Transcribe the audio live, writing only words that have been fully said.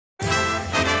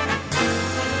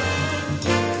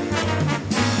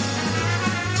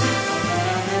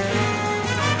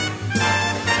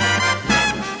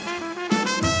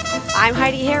I'm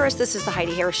Heidi Harris. This is the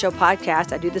Heidi Harris Show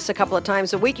podcast. I do this a couple of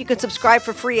times a week. You can subscribe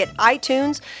for free at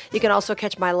iTunes. You can also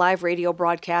catch my live radio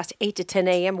broadcast 8 to 10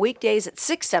 a.m. weekdays at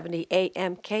 670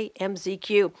 a.m.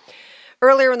 KMZQ.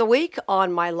 Earlier in the week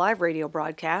on my live radio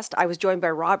broadcast, I was joined by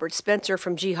Robert Spencer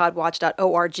from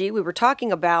jihadwatch.org. We were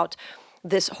talking about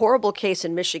this horrible case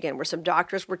in Michigan where some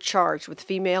doctors were charged with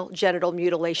female genital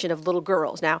mutilation of little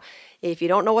girls. Now, if you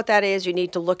don't know what that is, you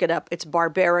need to look it up. It's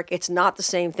barbaric. It's not the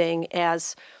same thing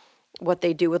as what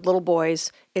they do with little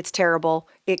boys. It's terrible.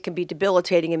 It can be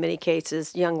debilitating in many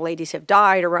cases. Young ladies have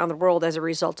died around the world as a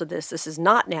result of this. This is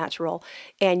not natural.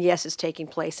 And yes, it's taking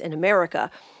place in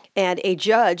America. And a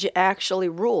judge actually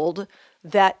ruled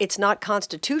that it's not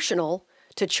constitutional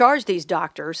to charge these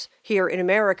doctors here in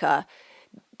America.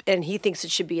 And he thinks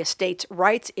it should be a states'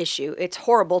 rights issue. It's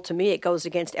horrible to me. It goes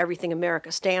against everything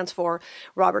America stands for.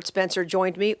 Robert Spencer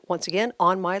joined me once again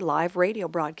on my live radio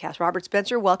broadcast. Robert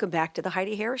Spencer, welcome back to the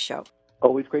Heidi Harris Show.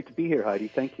 Always great to be here, Heidi.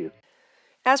 Thank you.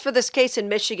 As for this case in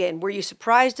Michigan, were you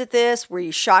surprised at this? Were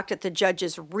you shocked at the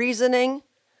judge's reasoning?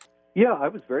 Yeah, I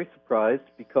was very surprised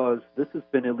because this has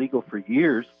been illegal for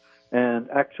years. And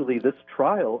actually, this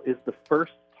trial is the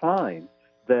first time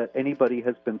that anybody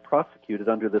has been prosecuted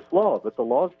under this law. But the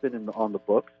law's been on the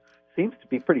books. Seems to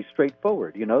be pretty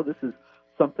straightforward. You know, this is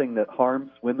something that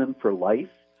harms women for life,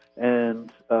 and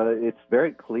it's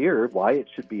very clear why it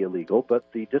should be illegal.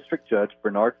 But the district judge,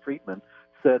 Bernard Friedman,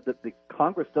 said that the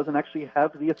Congress doesn't actually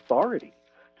have the authority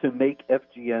to make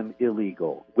FGM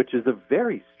illegal, which is a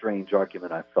very strange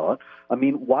argument, I thought. I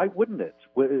mean, why wouldn't it?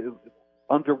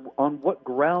 On what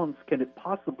grounds can it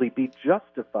possibly be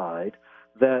justified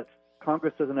that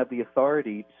Congress doesn't have the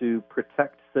authority to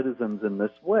protect citizens in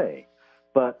this way?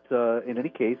 But in any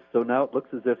case, so now it looks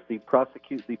as if the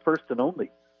first and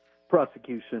only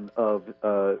prosecution of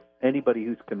anybody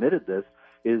who's committed this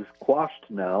is quashed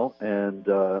now, and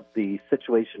the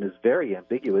situation is very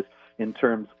ambiguous in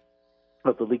terms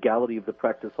of the legality of the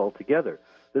practice altogether.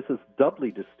 This is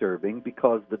doubly disturbing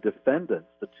because the defendants,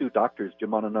 the two doctors,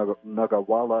 Jumana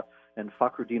Nagarwala and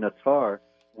Fakhruddin Attar,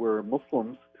 were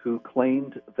Muslims who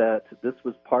claimed that this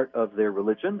was part of their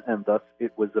religion, and thus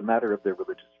it was a matter of their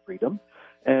religious freedom.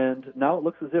 And now it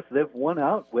looks as if they've won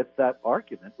out with that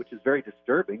argument, which is very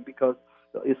disturbing because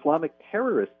Islamic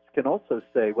terrorists can also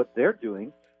say what they're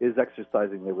doing is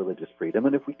exercising their religious freedom.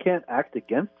 And if we can't act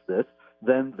against this,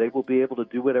 then they will be able to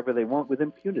do whatever they want with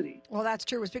impunity. Well, that's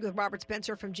true. We're speaking with Robert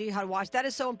Spencer from Jihad Watch. That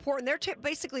is so important.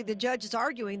 Basically, the judge is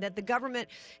arguing that the government,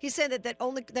 he said that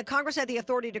only the Congress had the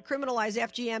authority to criminalize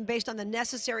FGM based on the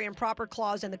necessary and proper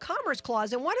clause and the commerce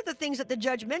clause. And one of the things that the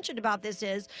judge mentioned about this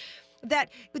is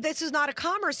that this is not a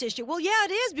commerce issue. Well, yeah,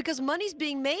 it is, because money's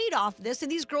being made off this,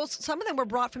 and these girls, some of them were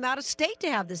brought from out of state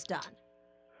to have this done.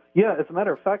 Yeah, as a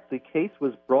matter of fact, the case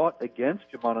was brought against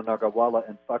Jumana Nagarwala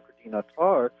and Fakhruddin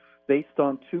Attar based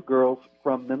on two girls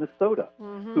from Minnesota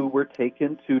who were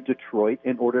taken to Detroit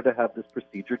in order to have this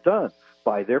procedure done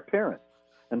by their parents.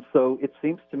 And so it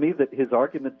seems to me that his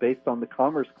argument based on the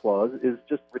Commerce Clause is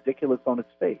just ridiculous on its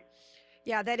face.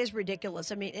 Yeah, that is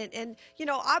ridiculous. I mean, and you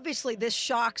know, obviously this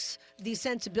shocks the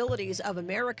sensibilities of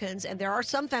Americans, and there are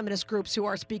some feminist groups who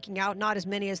are speaking out, not as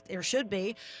many as there should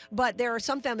be, but there are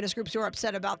some feminist groups who are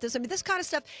upset about this. I mean, this kind of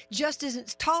stuff just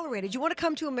isn't tolerated. You want to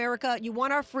come to America, you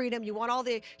want our freedom, you want all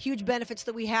the huge benefits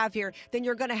that we have here, then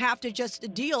you're going to have to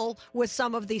just deal with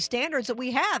some of the standards that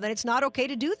we have, and it's not okay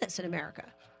to do this in America.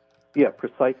 Yeah,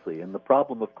 precisely. And the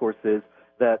problem, of course, is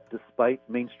that despite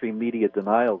mainstream media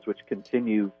denials, which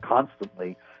continue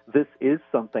constantly, this is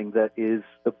something that is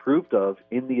approved of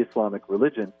in the Islamic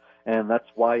religion. And that's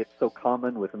why it's so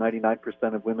common with 99%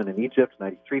 of women in Egypt,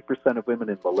 93% of women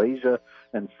in Malaysia,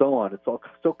 and so on. It's all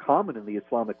so common in the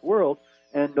Islamic world,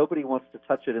 and nobody wants to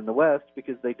touch it in the West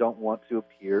because they don't want to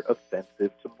appear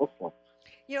offensive to Muslims.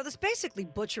 You know, this basically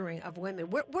butchering of women,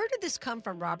 where did this come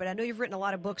from, Robert? I know you've written a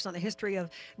lot of books on the history of,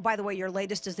 by the way, your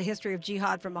latest is The History of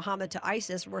Jihad from Muhammad to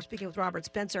ISIS. We're speaking with Robert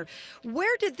Spencer.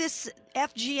 Where did this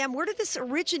FGM, where did this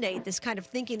originate, this kind of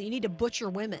thinking that you need to butcher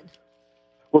women?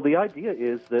 Well, the idea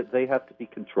is that they have to be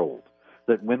controlled,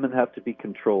 that women have to be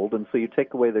controlled, and so you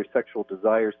take away their sexual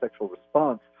desire, sexual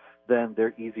response, then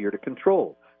they're easier to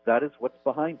control. That is what's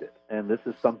behind it, and this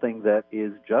is something that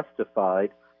is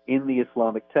justified in the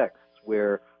Islamic texts,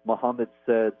 where Muhammad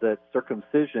said that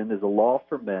circumcision is a law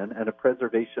for men and a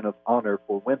preservation of honor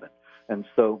for women. And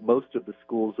so most of the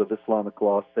schools of Islamic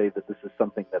law say that this is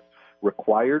something that's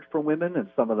required for women, and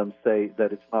some of them say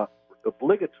that it's not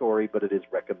obligatory, but it is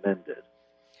recommended.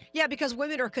 Yeah, because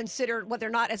women are considered, they're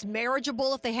not as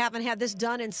marriageable if they haven't had this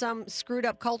done in some screwed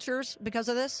up cultures because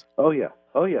of this? Oh, yeah,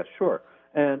 sure.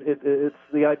 And it's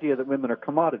the idea that women are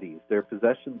commodities. They're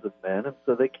possessions of men, and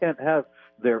so they can't have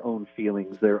their own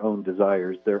feelings, their own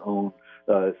desires, their own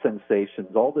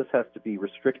sensations. All this has to be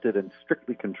restricted and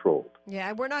strictly controlled. Yeah,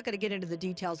 and we're not going to get into the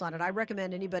details on it. I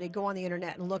recommend anybody go on the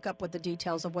internet and look up what the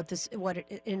details of what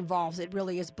it involves. It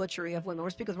really is butchery of women.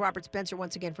 We're speaking with Robert Spencer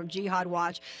once again from Jihad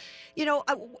Watch. You know,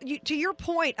 to your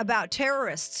point about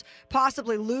terrorists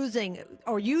possibly losing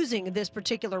or using this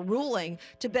particular ruling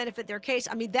to benefit their case,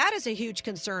 I mean, that is a huge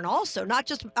concern also, not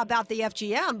just about the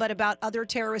FGM, but about other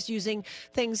terrorists using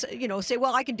things, you know, say,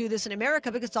 well, I can do this in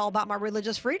America because it's all about my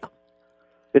religious freedom.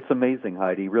 It's amazing,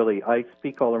 Heidi, really. I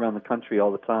speak all around the country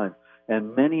all the time,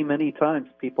 and many, many times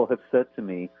people have said to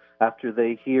me, after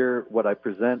they hear what I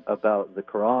present about the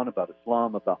Quran, about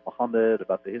Islam, about Muhammad,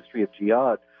 about the history of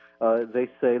jihad, they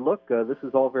say, look, this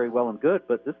is all very well and good,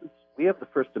 but we have the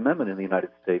First Amendment in the United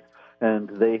States, and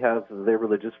they have their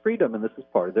religious freedom, and this is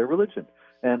part of their religion.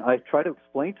 And I try to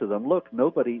explain to them, look,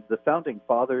 the founding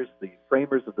fathers, the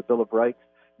framers of the Bill of Rights,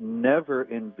 never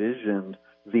envisioned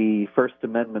the First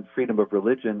Amendment freedom of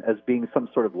religion as being some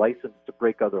sort of license to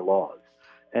break other laws.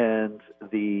 And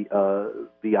the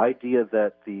idea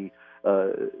that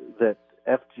that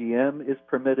FGM is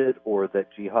permitted or that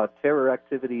jihad terror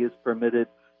activity is permitted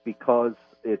because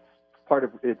it's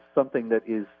something that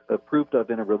is approved of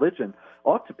in a religion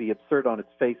ought to be absurd on its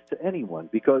face to anyone.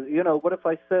 Because, you know, what if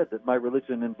I said that my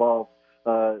religion involves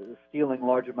stealing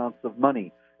large amounts of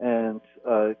money and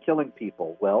killing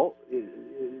people? Well,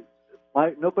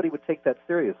 nobody would take that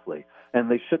seriously, and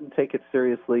they shouldn't take it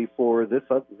seriously for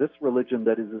this religion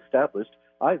that is established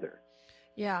either.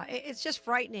 Yeah, it's just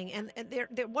frightening. And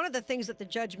one of the things that the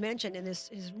judge mentioned in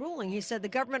his ruling, he said the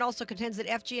government also contends that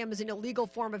FGM is an illegal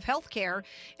form of health care.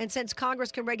 And since Congress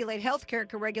can regulate health care, it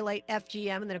can regulate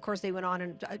FGM. And then, of course, they went on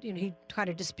and he kind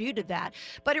of disputed that.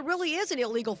 But it really is an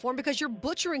illegal form because you're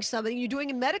butchering somebody. You're doing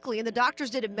it medically. And the doctors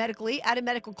did it medically at a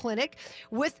medical clinic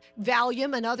with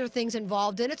Valium and other things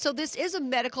involved in it. So this is a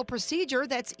medical procedure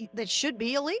that should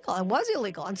be illegal and was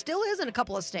illegal and still is in a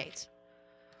couple of states.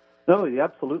 No,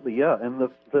 absolutely, yeah. And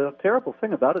the terrible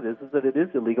thing about it is that it is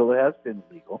illegal. It has been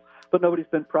illegal, but nobody's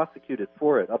been prosecuted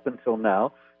for it up until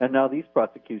now. And now these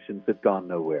prosecutions have gone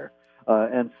nowhere.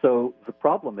 And so the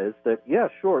problem is that, yeah,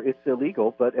 sure, it's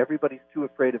illegal, but everybody's too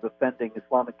afraid of offending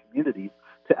Islamic communities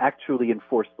to actually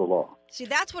enforce the law. See,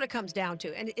 that's what it comes down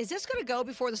to. And is this going to go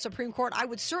before the Supreme Court? I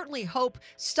would certainly hope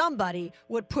somebody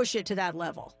would push it to that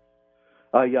level.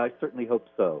 Yeah, I certainly hope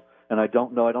so. And I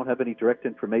don't know, I don't have any direct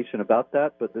information about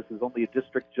that, but this is only a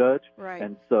district judge, right.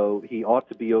 And so he ought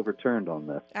to be overturned on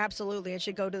this. Absolutely. It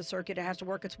should go to the circuit. It has to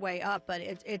work its way up, but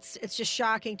it's just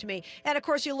shocking to me. And, of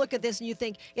course, you look at this and you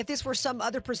think if this were some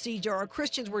other procedure or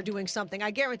Christians were doing something, I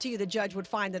guarantee you the judge would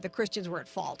find that the Christians were at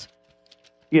fault.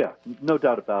 Yeah, no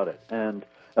doubt about it. And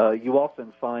you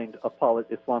often find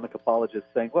Islamic apologists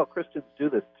saying, well, Christians do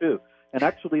this too. And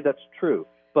actually that's true.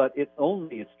 But it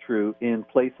only is true in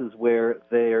places where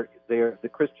the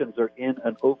Christians are in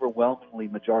an overwhelmingly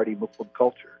majority Muslim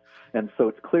culture. And so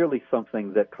it's clearly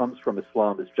something that comes from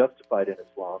Islam, is justified in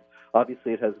Islam.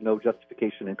 Obviously, it has no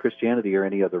justification in Christianity or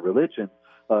any other religion,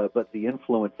 but the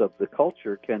influence of the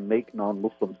culture can make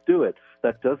non-Muslims do it.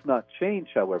 That does not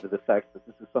change, however, the fact that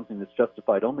this is something that's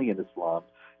justified only in Islam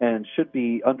and should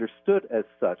be understood as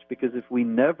such, because if we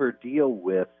never deal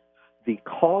with the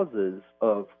causes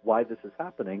of why this is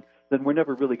happening, then we're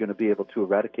never really going to be able to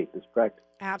eradicate this practice.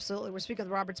 Absolutely. We're speaking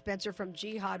with Robert Spencer from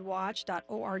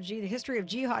jihadwatch.org. The History of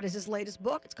Jihad is his latest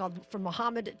book. It's called From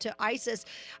Muhammad to ISIS.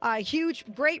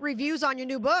 Great reviews on your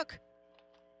new book.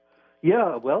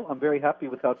 Yeah, well, I'm very happy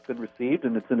with how it's been received,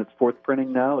 and it's in its fourth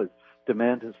printing now. Its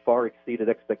demand has far exceeded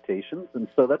expectations, and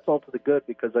so that's all to the good,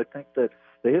 because I think that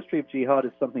the history of jihad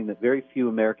is something that very few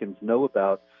Americans know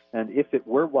about. And if it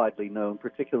were widely known,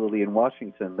 particularly in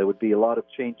Washington, there would be a lot of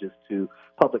changes to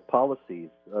public policies.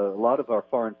 A lot of our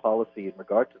foreign policy in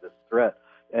regard to this threat,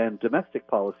 and domestic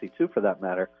policy too, for that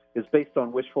matter, is based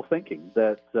on wishful thinking,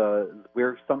 that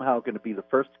we're somehow going to be the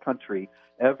first country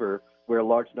ever where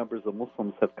large numbers of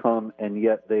Muslims have come, and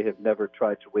yet they have never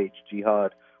tried to wage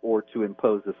jihad or to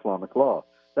impose Islamic law.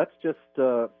 That's just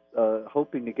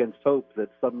hoping against hope that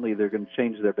suddenly they're going to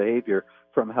change their behavior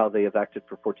from how they have acted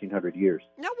for 1,400 years.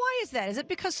 Now, why is that? Is it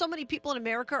because so many people in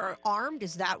America are armed?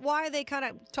 Is that why they kind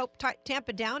of tamp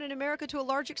it down in America to a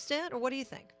large extent, or what do you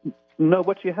think? No,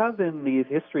 what you have in the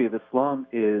history of Islam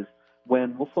is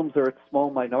when Muslims are a small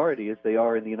minority, as they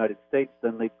are in the United States,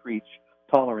 then they preach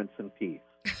tolerance and peace.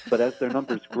 But as their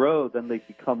numbers grow, then they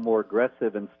become more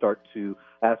aggressive and start to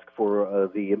ask for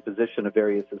the imposition of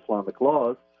various Islamic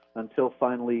laws until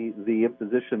finally the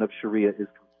imposition of Sharia is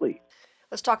complete.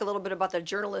 Let's talk a little bit about the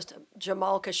journalist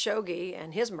Jamal Khashoggi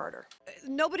and his murder.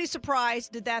 Nobody's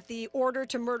surprised that the order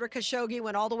to murder Khashoggi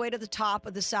went all the way to the top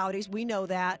of the Saudis. We know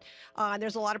that. And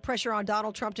there's a lot of pressure on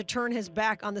Donald Trump to turn his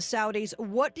back on the Saudis.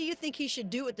 What do you think he should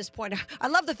do at this point? I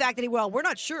love the fact that we're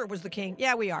not sure it was the king.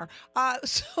 Yeah, we are.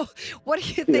 So what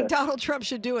do you think Donald Trump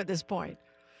should do at this point?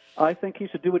 I think he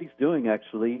should do what he's doing,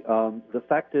 actually. The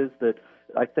fact is that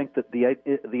I think that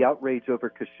the outrage over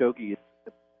Khashoggi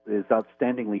is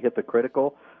outstandingly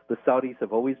hypocritical. The Saudis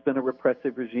have always been a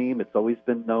repressive regime. It's always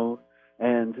been known.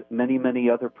 And many,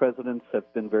 many other presidents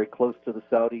have been very close to the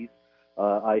Saudis.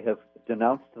 I have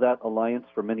denounced that alliance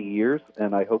for many years,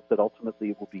 and I hope that ultimately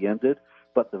it will be ended.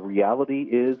 But the reality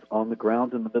is, on the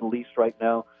ground in the Middle East right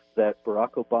now, that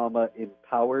Barack Obama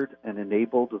empowered and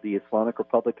enabled the Islamic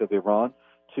Republic of Iran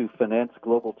to finance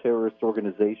global terrorist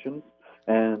organizations.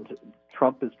 And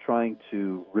Trump is trying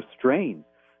to restrain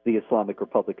the Islamic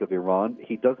Republic of Iran.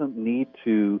 He doesn't need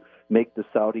to make the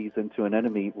Saudis into an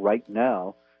enemy right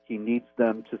now. He needs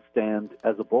them to stand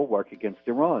as a bulwark against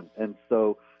Iran. And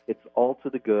so it's all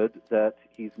to the good that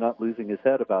he's not losing his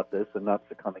head about this and not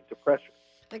succumbing to pressure.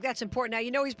 I think that's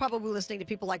important. Now, he's probably listening to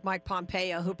people like Mike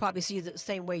Pompeo, who probably see it the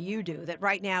same way you do, that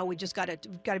right now we just got to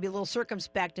be a little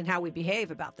circumspect in how we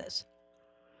behave about this.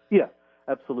 Yeah.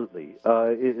 Absolutely.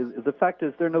 The fact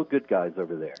is, there are no good guys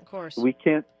over there. Of course. We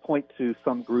can't point to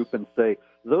some group and say,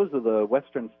 those are the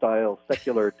Western-style,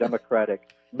 secular,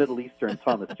 democratic, Middle Eastern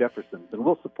Thomas Jeffersons, and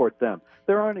we'll support them.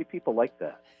 There aren't any people like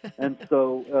that. And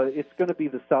so it's going to be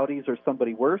the Saudis or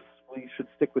somebody worse. We should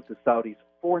stick with the Saudis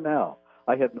for now.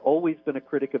 I have always been a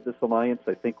critic of this alliance.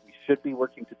 I think we should be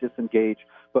working to disengage.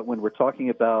 But when we're talking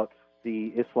about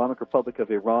the Islamic Republic of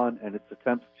Iran and its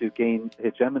attempts to gain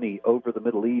hegemony over the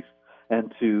Middle East,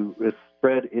 and to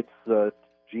spread its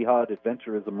jihad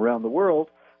adventurism around the world,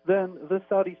 then the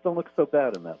Saudis don't look so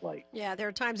bad in that light. Yeah, there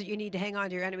are times that you need to hang on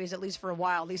to your enemies at least for a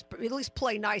while, at least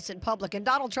play nice in public. And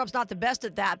Donald Trump's not the best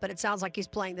at that, but it sounds like he's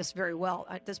playing this very well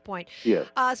at this point. Yes.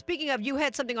 Speaking of, you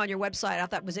had something on your website I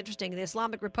thought was interesting. The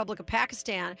Islamic Republic of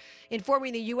Pakistan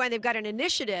informing the UN they've got an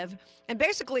initiative, and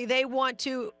basically they want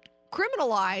to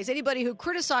criminalize anybody who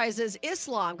criticizes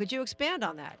Islam. Could you expand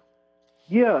on that?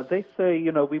 Yeah, they say,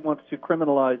 we want to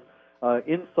criminalize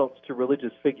insults to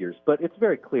religious figures, but it's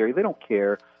very clear they don't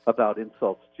care about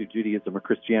insults to Judaism or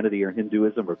Christianity or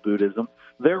Hinduism or Buddhism.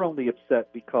 They're only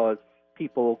upset because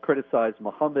people criticize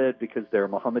Muhammad because there are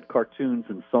Muhammad cartoons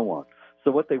and so on.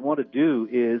 So what they want to do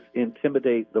is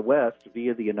intimidate the West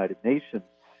via the United Nations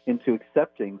into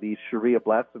accepting these Sharia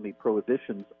blasphemy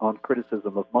prohibitions on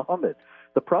criticism of Muhammad.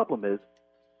 The problem is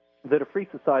that a free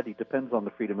society depends on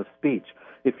the freedom of speech.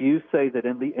 If you say that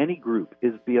any group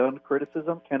is beyond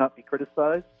criticism, cannot be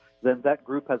criticized, then that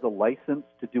group has a license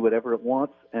to do whatever it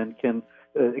wants and can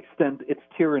extend its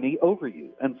tyranny over you.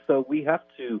 And so we have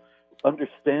to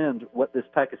understand what this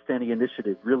Pakistani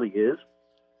initiative really is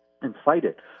and fight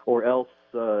it, or else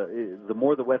the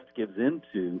more the West gives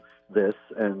into this,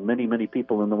 and many, many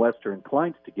people in the West are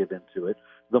inclined to give into it,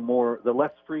 the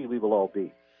less free we will all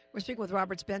be. We're speaking with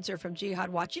Robert Spencer from Jihad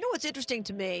Watch. You know what's interesting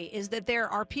to me is that there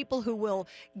are people who will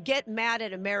get mad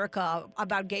at America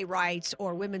about gay rights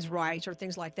or women's rights or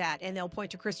things like that, and they'll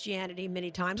point to Christianity many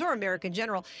times, or America in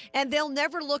general, and they'll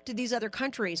never look to these other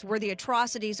countries where the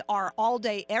atrocities are all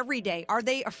day, every day. Are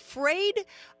they afraid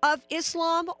of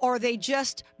Islam, or are they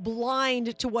just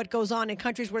blind to what goes on in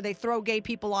countries where they throw gay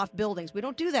people off buildings? We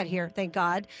don't do that here, thank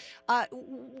God.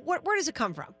 Where does it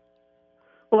come from?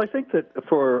 Well, I think that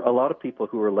for a lot of people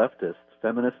who are leftists,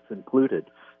 feminists included,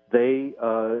 they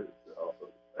are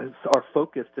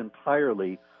focused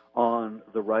entirely on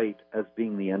the right as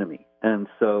being the enemy. And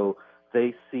so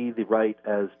they see the right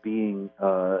as being,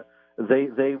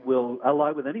 they will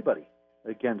ally with anybody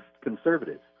against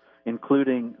conservatives,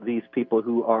 including these people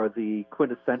who are the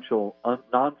quintessential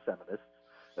non-feminist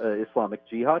Islamic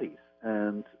jihadis.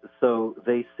 And so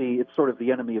they see it's sort of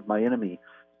the enemy of my enemy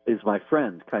is my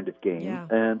friend kind of game. Yeah.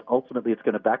 And ultimately it's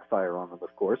going to backfire on them,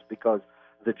 of course, because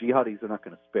the jihadis are not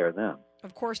going to spare them.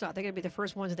 Of course not. They're going to be the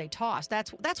first ones they toss.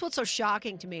 That's what's so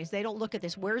shocking to me is they don't look at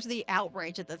this. Where's the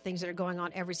outrage at the things that are going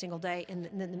on every single day in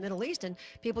the Middle East? And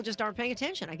people just aren't paying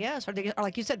attention, I guess. Or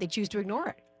like you said, they choose to ignore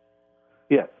it.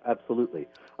 Yes, absolutely.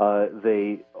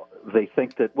 They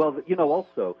think that, well,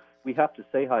 also we have to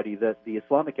say, Heidi, that the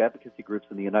Islamic advocacy groups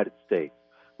in the United States,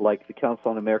 like the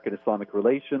Council on American Islamic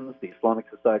Relations, the Islamic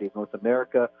Society of North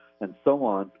America, and so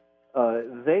on,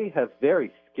 they have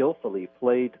very skillfully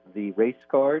played the race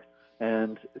card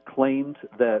and claimed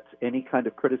that any kind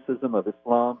of criticism of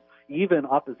Islam, even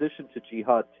opposition to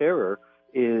jihad terror,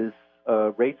 is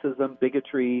racism,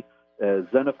 bigotry,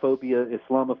 xenophobia,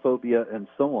 Islamophobia, and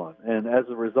so on. And as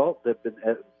a result,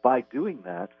 by doing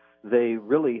that, they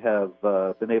really have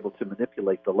been able to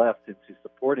manipulate the left into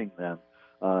supporting them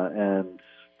and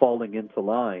falling into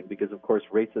line, because, of course,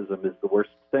 racism is the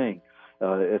worst thing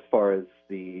as far as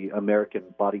the American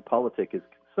body politic is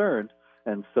concerned.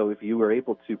 And so if you were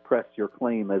able to press your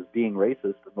claim as being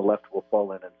racist, then the left will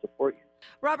fall in and support you.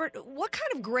 Robert, what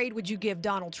kind of grade would you give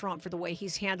Donald Trump for the way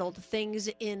he's handled things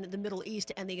in the Middle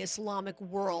East and the Islamic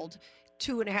world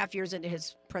 2.5 years into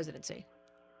his presidency?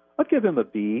 I'd give him a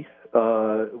B,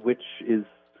 which is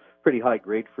pretty high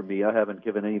grade for me. I haven't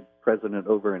given any president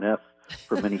over an F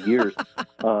for many years.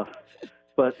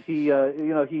 But he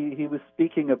was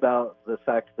speaking about the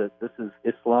fact that this is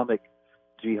Islamic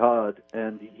jihad,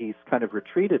 and he's kind of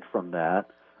retreated from that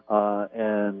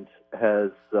and has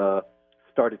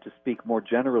started to speak more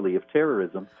generally of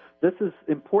terrorism. This is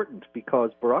important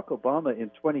because Barack Obama in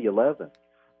 2011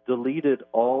 deleted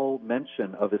all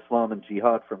mention of Islam and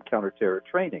jihad from counterterror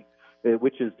training,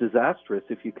 which is disastrous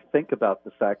if you think about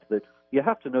the fact that you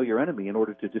have to know your enemy in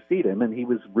order to defeat him, and he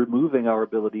was removing our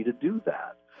ability to do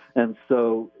that. And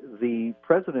so the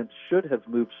president should have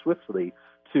moved swiftly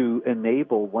to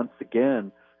enable, once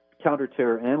again,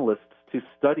 counterterror analysts to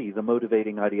study the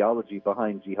motivating ideology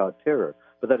behind jihad terror.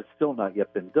 But that has still not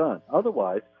yet been done.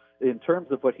 Otherwise, in terms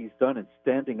of what he's done in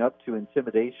standing up to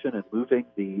intimidation and moving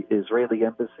the Israeli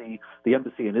embassy, the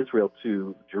embassy in Israel,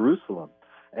 to Jerusalem,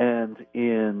 and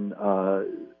in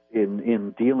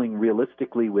dealing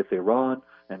realistically with Iran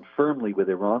and firmly with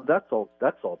Iran, that's all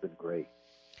been great.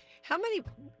 How many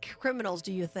criminals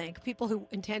do you think, people who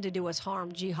intend to do us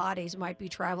harm, jihadis, might be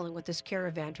traveling with this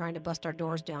caravan trying to bust our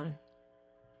doors down?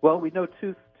 Well, we know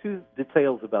two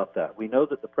details about that. We know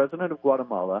that the president of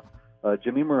Guatemala,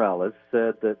 Jimmy Morales,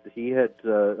 said that he had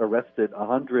arrested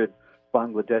 100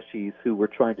 Bangladeshis who were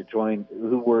trying to join,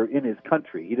 who were in his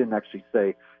country. He didn't actually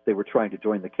say they were trying to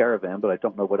join the caravan, but I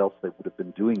don't know what else they would have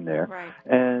been doing there. Right.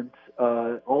 And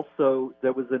also,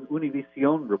 there was an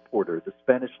Univision reporter, the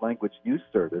Spanish language news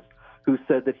service, who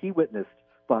said that he witnessed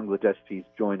Bangladeshis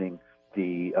joining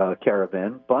the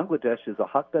caravan. Bangladesh is a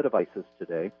hotbed of ISIS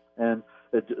today, and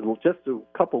just a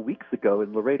couple weeks ago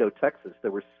in Laredo, Texas,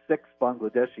 there were 6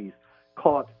 Bangladeshis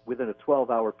caught within a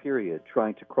 12-hour period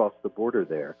trying to cross the border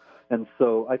there. And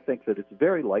so I think that it's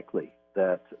very likely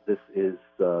that this is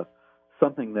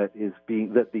something that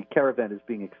the caravan is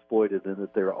being exploited, and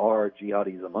that there are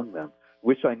jihadis among them.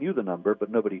 Wish I knew the number,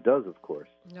 but nobody does, of course.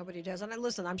 Nobody does. And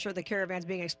listen, I'm sure the caravan's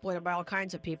being exploited by all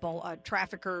kinds of people,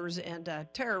 traffickers and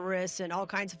terrorists and all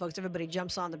kinds of folks. Everybody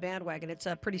jumps on the bandwagon. It's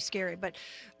pretty scary. But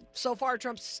so far,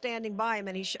 Trump's standing by him,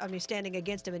 and standing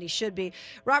against him, and he should be.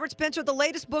 Robert Spencer, the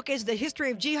latest book is The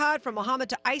History of Jihad, From Muhammad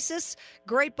to ISIS.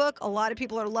 Great book. A lot of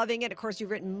people are loving it. Of course,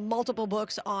 you've written multiple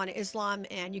books on Islam,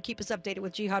 and you keep us updated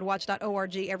with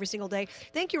jihadwatch.org every single day.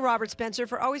 Thank you, Robert Spencer,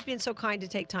 for always being so kind to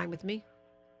take time with me.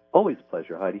 Always a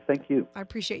pleasure, Heidi. Thank you. I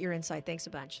appreciate your insight. Thanks a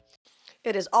bunch.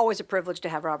 It is always a privilege to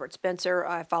have Robert Spencer.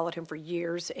 I followed him for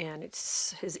years, and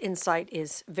his insight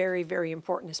is very, very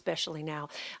important, especially now.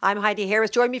 I'm Heidi Harris.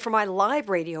 Join me for my live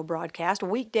radio broadcast,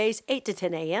 weekdays 8 to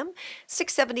 10 a.m.,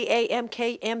 670 a.m.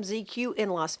 KMZQ in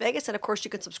Las Vegas. And, of course, you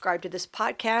can subscribe to this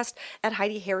podcast at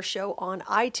Heidi Harris Show on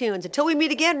iTunes. Until we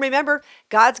meet again, remember,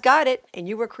 God's got it, and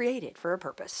you were created for a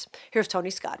purpose. Here's Tony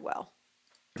Scottwell.